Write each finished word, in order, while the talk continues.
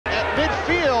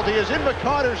midfield. He is in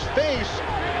McCarter's face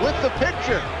with the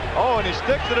picture. Oh, and he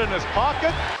sticks it in his pocket.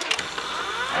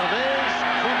 Revenge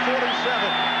from 47.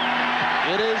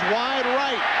 It is wide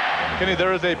right. Kenny,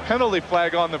 there is a penalty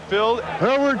flag on the field.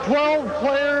 There were 12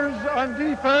 players on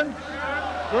defense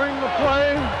during the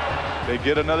play. They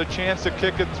get another chance to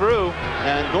kick it through.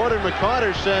 And Gordon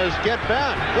McCarter says, get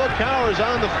back. Bill Cowher is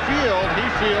on the field. He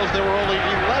feels there were only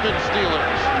 11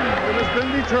 Steelers. It has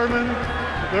been determined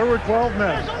there were 12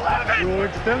 men. We will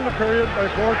extend the period by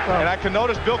 4 times. And I can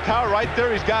notice Bill Cowher right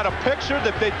there. He's got a picture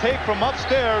that they take from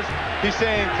upstairs. He's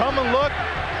saying, come and look.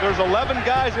 There's 11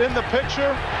 guys in the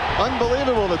picture.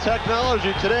 Unbelievable, the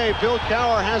technology today. Bill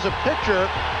Cowher has a picture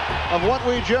of what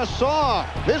we just saw.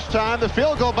 This time, the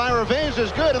field goal by Revenge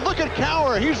is good. And look at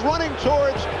Cowher. He's running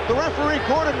towards the referee,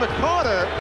 Gordon McCarter.